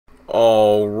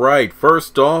All right,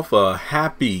 first off, a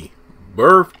happy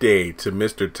birthday to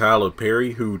Mr. Tyler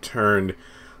Perry, who turned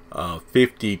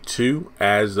 52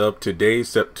 as of today,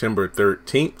 September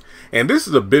 13th. And this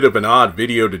is a bit of an odd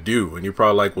video to do. And you're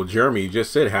probably like, well, Jeremy, you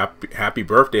just said happy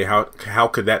birthday. How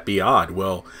could that be odd?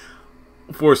 Well,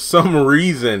 for some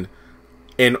reason,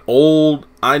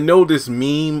 I know this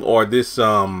meme or this,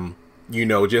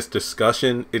 just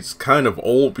discussion, it's kind of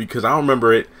old because I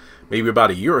remember it maybe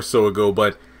about a year or so ago,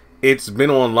 but it's been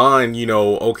online,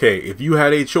 okay, if you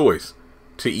had a choice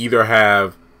to either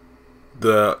have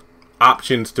the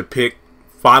options to pick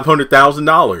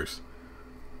 $500,000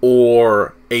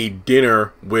 or a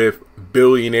dinner with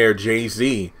billionaire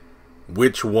Jay-Z,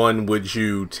 which one would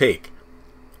you take?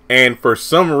 And for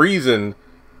some reason,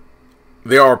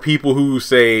 there are people who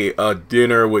say a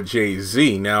dinner with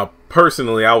Jay-Z. Now,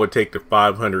 personally, I would take the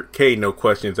 $500K, no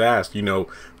questions asked.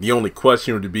 The only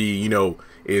question would be,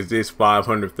 is this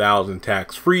 $500,000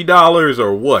 tax-free dollars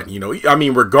or what?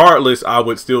 Regardless, I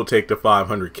would still take the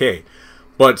 $500K.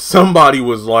 But somebody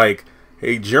was like,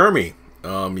 hey, Jeremy,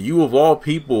 you of all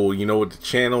people, with the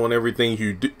channel and everything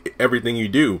you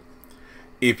do,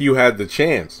 if you had the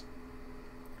chance,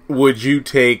 would you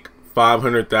take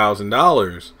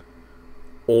 $500,000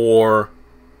 or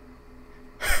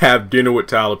have dinner with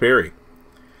Tyler Perry?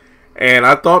 And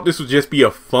I thought this would just be a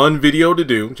fun video to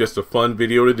do,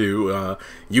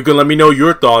 you can let me know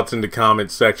your thoughts in the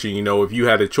comments section. If you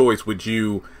had a choice, would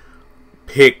you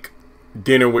pick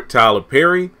dinner with Tyler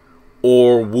Perry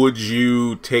or would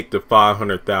you take the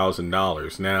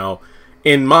 $500,000? Now,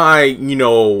 in my,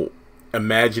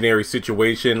 imaginary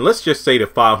situation, let's just say the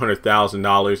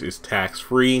 $500,000 is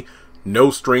tax-free, no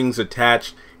strings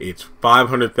attached. It's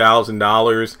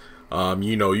 $500,000.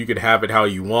 You could have it how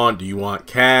you want. Do you want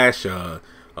cash?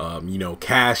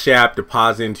 Cash App,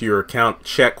 deposit into your account,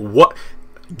 check. What?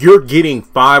 You're getting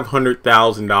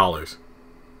 $500,000.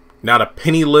 Not a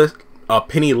penny less,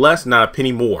 not a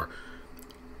penny more.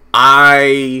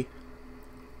 I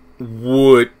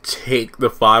would take the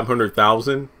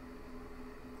 $500,000.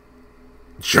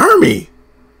 Jeremy,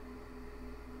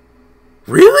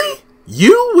 really?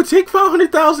 You would take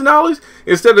 $500,000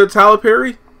 instead of Tyler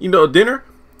Perry, dinner?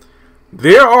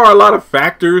 There are a lot of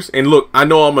factors, and look, I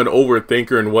know I'm an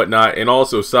overthinker and whatnot, and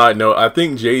also, side note, I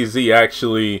think Jay-Z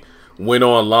actually went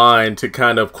online to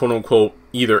kind of, quote-unquote,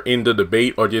 either end the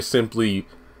debate or just simply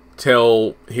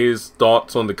tell his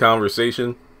thoughts on the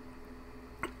conversation.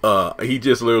 He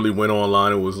just literally went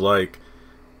online and was like,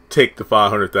 take the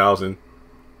 $500,000.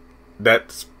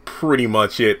 That's pretty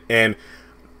much it. And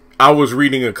I was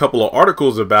reading a couple of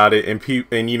articles about it, and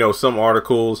some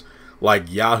articles like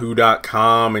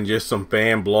Yahoo.com and just some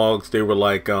fan blogs, they were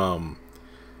like,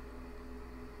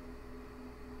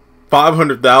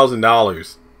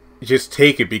 $500,000. Just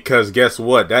take it, because guess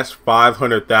what? That's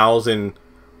 $500,000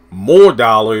 more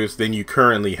dollars than you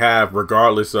currently have,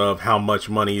 regardless of how much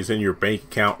money is in your bank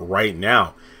account right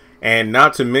now. And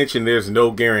not to mention, there's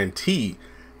no guarantee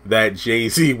that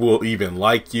Jay-Z will even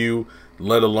like you,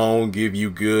 let alone give you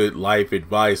good life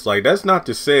advice. Like, that's not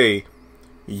to say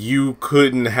you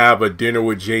couldn't have a dinner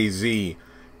with Jay-Z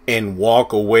and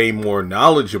walk away more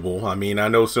knowledgeable. I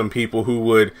know some people who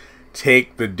would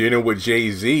take the dinner with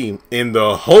Jay-Z in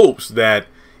the hopes that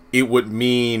it would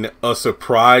mean a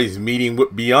surprise meeting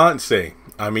with Beyonce.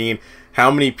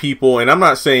 How many people, and I'm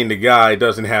not saying the guy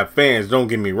doesn't have fans, don't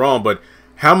get me wrong, but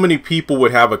how many people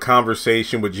would have a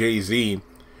conversation with Jay-Z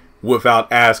without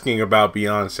asking about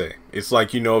Beyonce? It's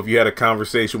like, if you had a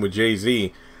conversation with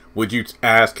Jay-Z, would you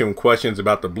ask him questions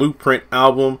about the Blueprint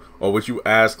album, or would you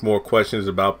ask more questions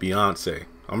about Beyonce?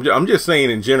 I'm just saying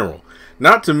in general.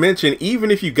 Not to mention,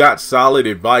 even if you got solid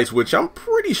advice, which I'm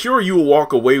pretty sure you will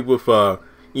walk away with, a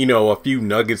few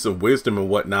nuggets of wisdom and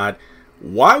whatnot,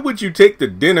 why would you take the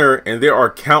dinner? And there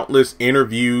are countless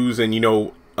interviews and,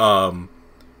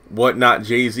 whatnot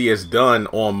Jay-Z has done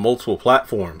on multiple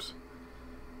platforms.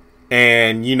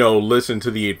 And, listen to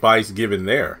the advice given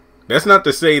there. That's not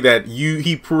to say that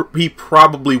he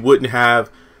probably wouldn't have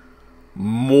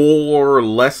more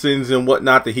lessons and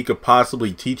whatnot that he could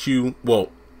possibly teach you,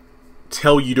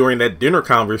 tell you during that dinner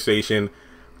conversation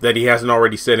that he hasn't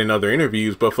already said in other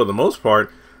interviews. But for the most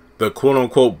part, the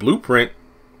quote-unquote blueprint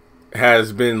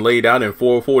has been laid out in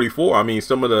 444.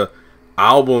 Some of the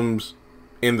albums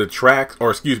in the tracks,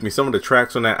 or excuse me, some of the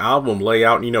tracks on that album lay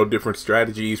out, different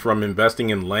strategies from investing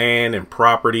in land and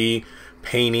property,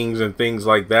 paintings and things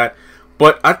like that.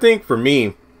 But I think for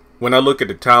me, when I look at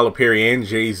the Tyler Perry and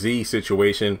Jay-Z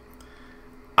situation,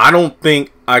 I don't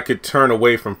think I could turn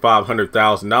away from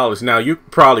 $500,000. Now, you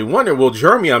probably wonder, well,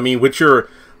 Jeremy, with your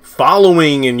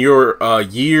following in your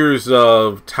years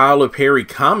of Tyler Perry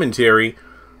commentary,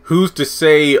 who's to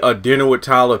say a dinner with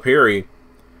Tyler Perry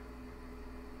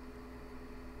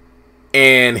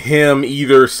and him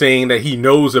either saying that he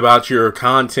knows about your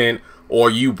content or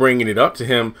you bringing it up to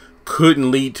him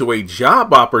couldn't lead to a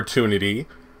job opportunity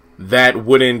that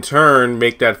would in turn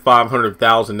make that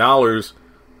 $500,000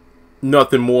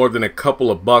 nothing more than a couple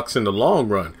of bucks in the long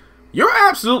run. You're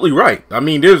absolutely right. I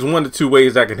mean, there's one to two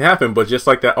ways that can happen, but just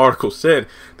like that article said,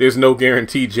 there's no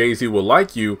guarantee Jay-Z will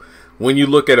like you. When you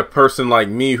look at a person like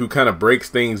me who kind of breaks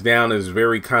things down, is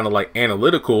very kind of like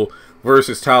analytical,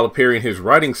 versus Tyler Perry and his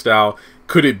writing style,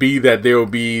 could it be that there will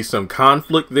be some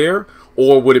conflict there?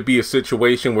 Or would it be a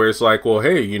situation where it's like, well,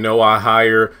 hey, you know, I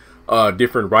hire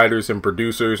different writers and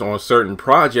producers on certain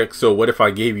projects, so what if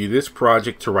I gave you this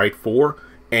project to write for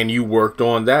and you worked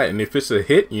on that, and if it's a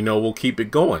hit, you know, we'll keep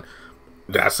it going.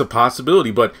 That's a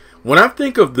possibility. But when I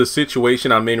think of the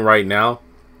situation I'm in right now,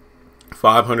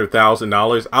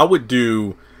 $500,000, I would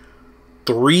do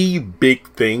three big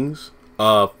things.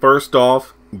 First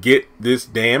off, get this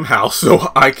damn house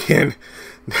so I can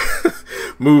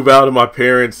move out of my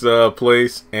parents'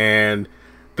 place. And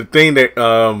the thing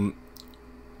that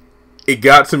it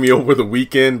got to me over the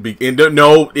weekend, and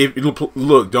no,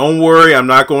 look, don't worry, I'm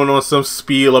not going on some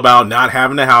spiel about not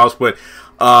having a house, but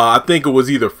I think it was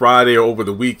either Friday or over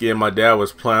the weekend, my dad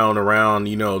was plowing around,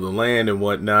 you know, the land and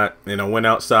whatnot, and I went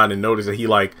outside and noticed that he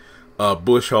like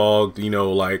bush hogged, you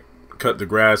know, like cut the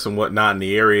grass and whatnot in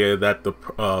the area that the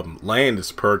land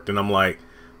is perked, and I'm like,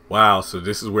 wow, so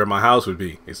this is where my house would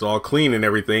be. It's all clean and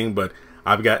everything, but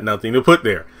I've got nothing to put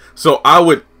there. So I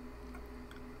would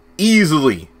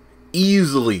easily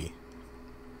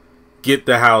get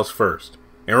the house first.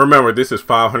 And remember, this is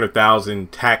 $500,000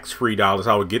 tax-free dollars.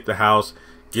 I would get the house,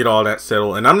 get all that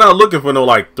settled, and I'm not looking for no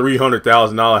like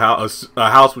 $300,000 house.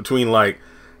 A house between like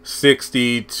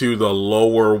 60 to the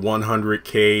lower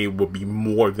 100K would be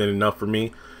more than enough for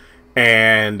me.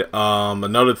 And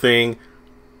another thing,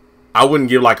 I wouldn't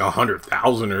give like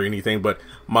 100,000 or anything, but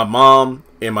my mom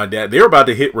and my dad, they're about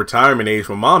to hit retirement age.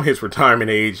 My mom hits retirement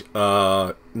age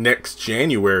next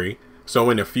January, so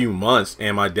in a few months,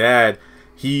 and my dad,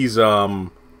 he's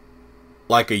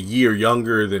like a year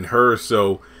younger than her,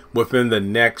 so within the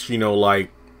next, you know,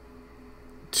 like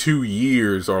 2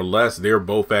 years or less, they're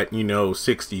both at, you know,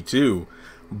 62.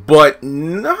 But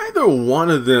neither one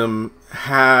of them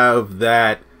have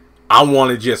that I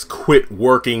want to just quit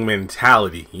working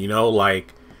mentality, you know,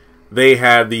 like they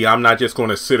have the I'm not just going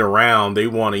to sit around. They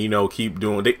want to, you know, keep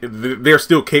doing, they're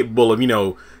still capable of, you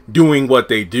know, doing what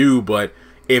they do. But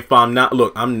if I'm not,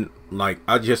 look, I'm like,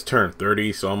 I just turned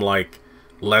 30, so I'm like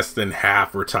less than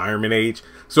half retirement age.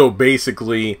 So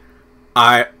basically,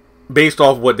 based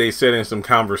off what they said in some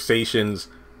conversations,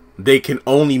 they can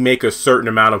only make a certain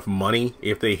amount of money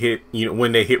if they hit, you know,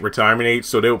 when they hit retirement age.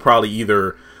 So they'll probably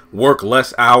either work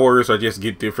less hours or just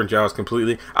get different jobs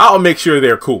completely. I'll make sure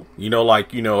they're cool, you know,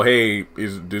 like, you know, hey,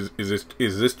 is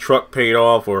this truck paid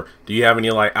off, or do you have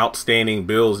any like outstanding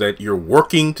bills that you're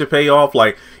working to pay off?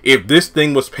 Like, if this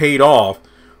thing was paid off,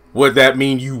 would that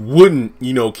mean you wouldn't,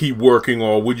 you know, keep working,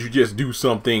 or would you just do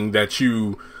something that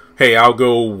you, hey, I'll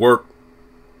go work.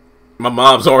 My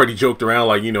mom's already joked around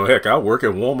like, you know, heck, I'll work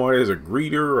at Walmart as a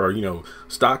greeter, or, you know,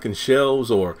 stocking shelves,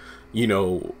 or, you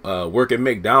know, work at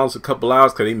McDonald's a couple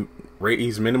hours because they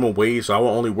raise minimum wage, so I will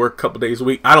only work a couple days a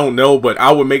week. I don't know, but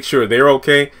I would make sure they're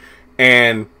okay.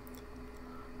 And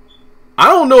I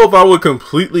don't know if I would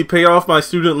completely pay off my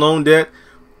student loan debt.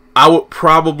 I would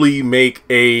probably make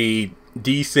a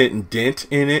decent dent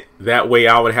in it. That way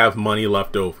I would have money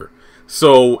left over.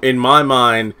 So in my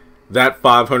mind, that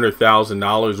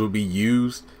 $500,000 would be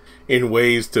used in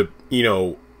ways to, you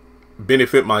know,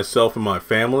 benefit myself and my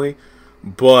family.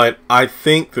 But I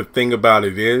think the thing about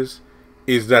it is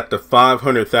that the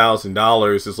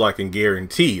 $500,000 is like a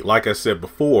guarantee. Like I said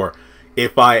before,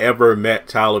 if I ever met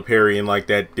Tyler Perry in like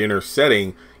that dinner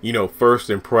setting, you know, first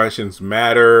impressions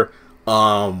matter.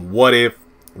 What if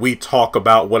we talk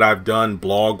about what I've done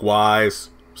blog wise,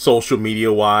 social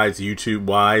media wise, YouTube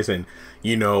wise, and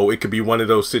you know, it could be one of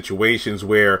those situations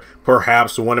where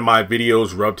perhaps one of my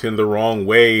videos rubbed him the wrong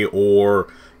way,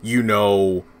 or, you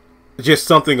know, just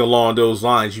something along those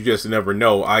lines. You just never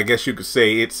know. I guess you could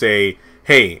say it's a,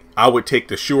 hey, I would take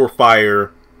the surefire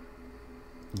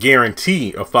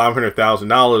guarantee of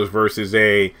 $500,000 versus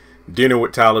a dinner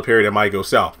with Tyler Perry that might go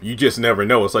south. You just never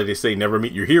know. It's like they say, never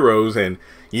meet your heroes. And,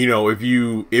 you know, if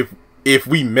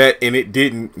we met and it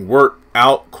didn't work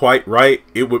out quite right,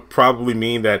 it would probably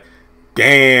mean that,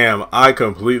 damn, I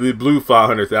completely blew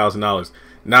 $500,000.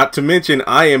 Not to mention,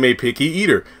 I am a picky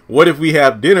eater. What if we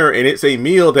have dinner and it's a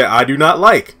meal that I do not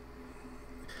like?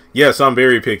 Yes, I'm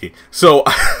very picky. So,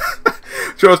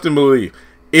 trust and believe.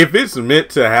 If it's meant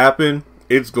to happen,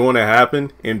 it's going to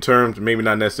happen, in terms, maybe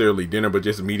not necessarily dinner, but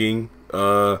just meeting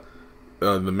the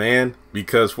man.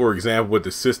 Because, for example, with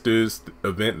the sisters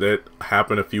event that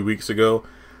happened a few weeks ago,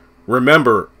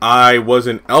 remember, I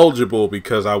wasn't eligible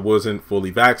because I wasn't fully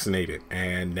vaccinated,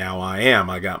 and now I am.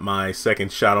 I got my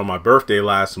second shot on my birthday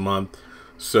last month,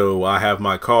 so I have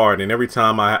my card. And every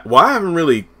time I haven't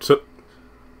really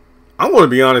I'm going to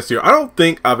be honest here, I don't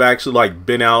think I've actually like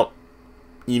been out,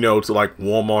 you know, to like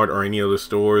Walmart or any other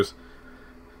stores.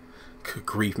 Good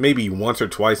grief, maybe once or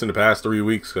twice in the past 3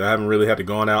 weeks. I haven't really had to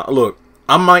go out. Look,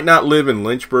 I might not live in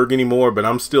Lynchburg anymore, but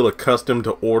I'm still accustomed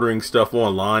to ordering stuff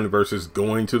online versus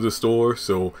going to the store.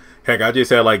 So, heck, I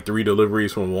just had like 3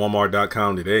 deliveries from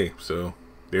Walmart.com today. So,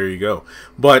 there you go.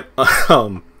 But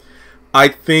I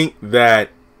think that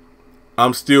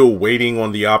I'm still waiting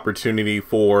on the opportunity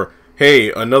for,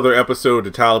 hey, another episode of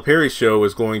the Tyler Perry Show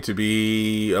is going to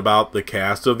be about the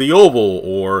cast of The Oval,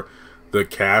 or the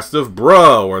cast of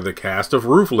Bruh, or the cast of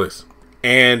Ruthless.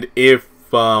 And if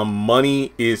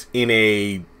money is in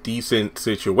a decent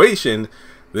situation,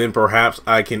 then perhaps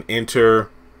I can enter,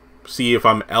 see if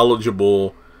I'm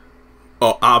eligible.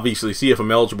 Oh, obviously, see if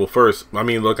I'm eligible first. I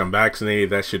mean, look, I'm vaccinated.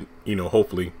 That should, you know,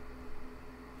 hopefully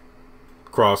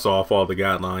cross off all the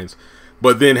guidelines.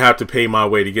 But then have to pay my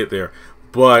way to get there.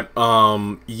 But,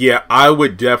 yeah, I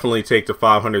would definitely take the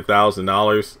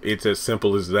 $500,000. It's as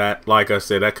simple as that. Like I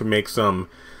said, I could make some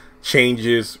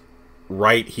changes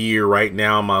right here, right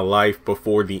now in my life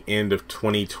before the end of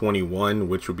 2021,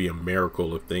 which would be a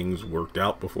miracle if things worked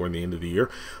out before the end of the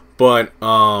year. But,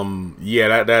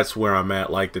 yeah, that's where I'm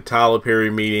at. Like, the Tyler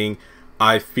Perry meeting,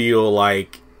 I feel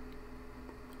like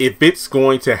if it's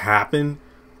going to happen,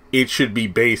 it should be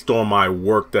based on my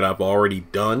work that I've already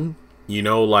done. You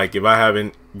know, like, if I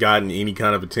haven't gotten any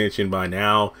kind of attention by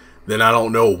now, then I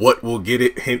don't know what will get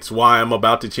it. Hence why I'm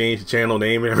about to change the channel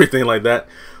name and everything like that.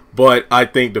 But I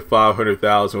think the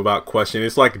 $500,000 without question,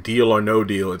 it's like deal or no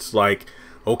deal. It's like,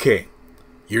 okay,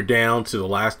 you're down to the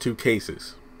last 2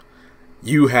 cases.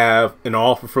 You have an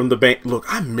offer from the bank. Look,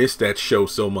 I missed that show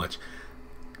so much.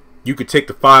 You could take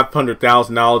the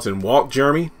 $500,000 and walk,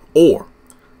 Jeremy, or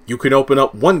you can open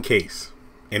up one case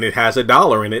and it has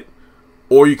 $1 in it,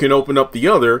 or you can open up the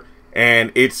other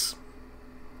and it's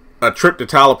a trip to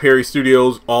Tyler Perry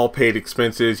Studios, all paid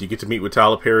expenses. You get to meet with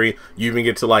Tyler Perry. You even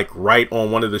get to like write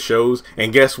on one of the shows.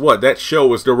 And guess what? That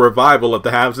show is the revival of the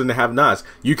haves and the have-nots.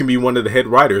 You can be one of the head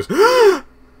writers.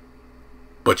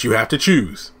 But you have to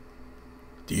choose.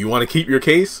 Do you want to keep your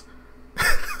case?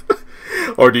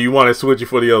 Or do you want to switch it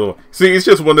for the other one? See, it's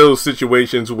just one of those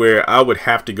situations where I would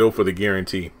have to go for the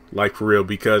guarantee. Like, for real.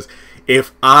 Because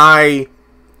if I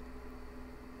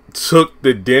took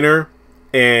the dinner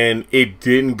and it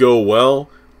didn't go well,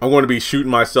 I'm going to be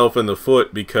shooting myself in the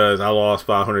foot because I lost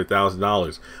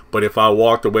 $500,000. But if I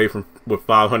walked away with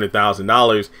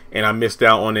 $500,000 and I missed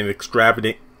out on an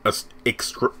extravagant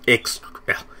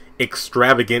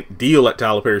deal at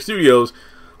Tyler Perry Studios,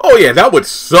 oh yeah, that would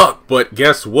suck. But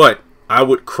guess what? I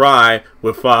would cry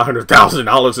with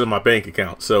 $500,000 in my bank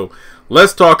account. So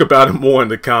let's talk about it more in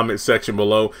the comment section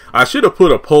below. I should have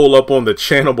put a poll up on the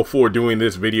channel before doing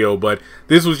this video, but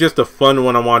this was just a fun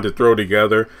one I wanted to throw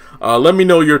together. Let me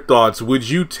know your thoughts. Would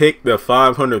you take the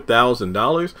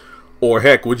 $500,000? Or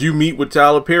heck, would you meet with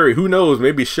Tyler Perry? Who knows?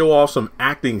 Maybe show off some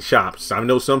acting chops. I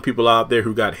know some people out there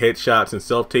who got headshots and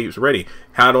self-tapes ready.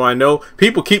 How do I know?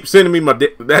 People keep sending me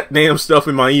that damn stuff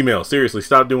in my email. Seriously,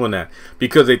 stop doing that.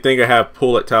 Because they think I have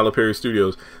pull at Tyler Perry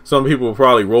Studios. Some people will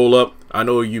probably roll up. I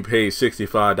know you pay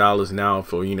 $65 now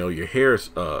for, you know, your hair,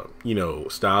 you know,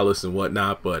 stylist and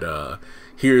whatnot. But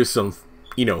here's some,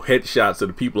 you know, headshots of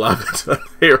the people I've been done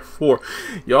hair for.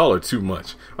 Y'all are too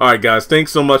much. Alright guys,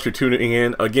 thanks so much for tuning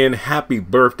in. Again, happy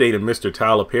birthday to Mr.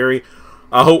 Tyler Perry.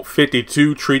 I hope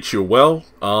 52 treats you well.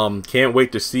 Can't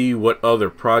wait to see what other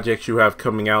projects you have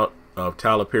coming out of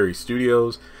Tyler Perry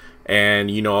Studios. And,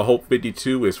 you know, I hope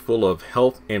 52 is full of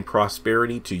health and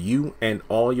prosperity to you and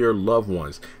all your loved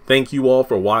ones. Thank you all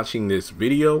for watching this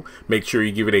video. Make sure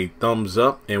you give it a thumbs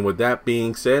up. And with that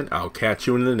being said, I'll catch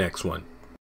you in the next one.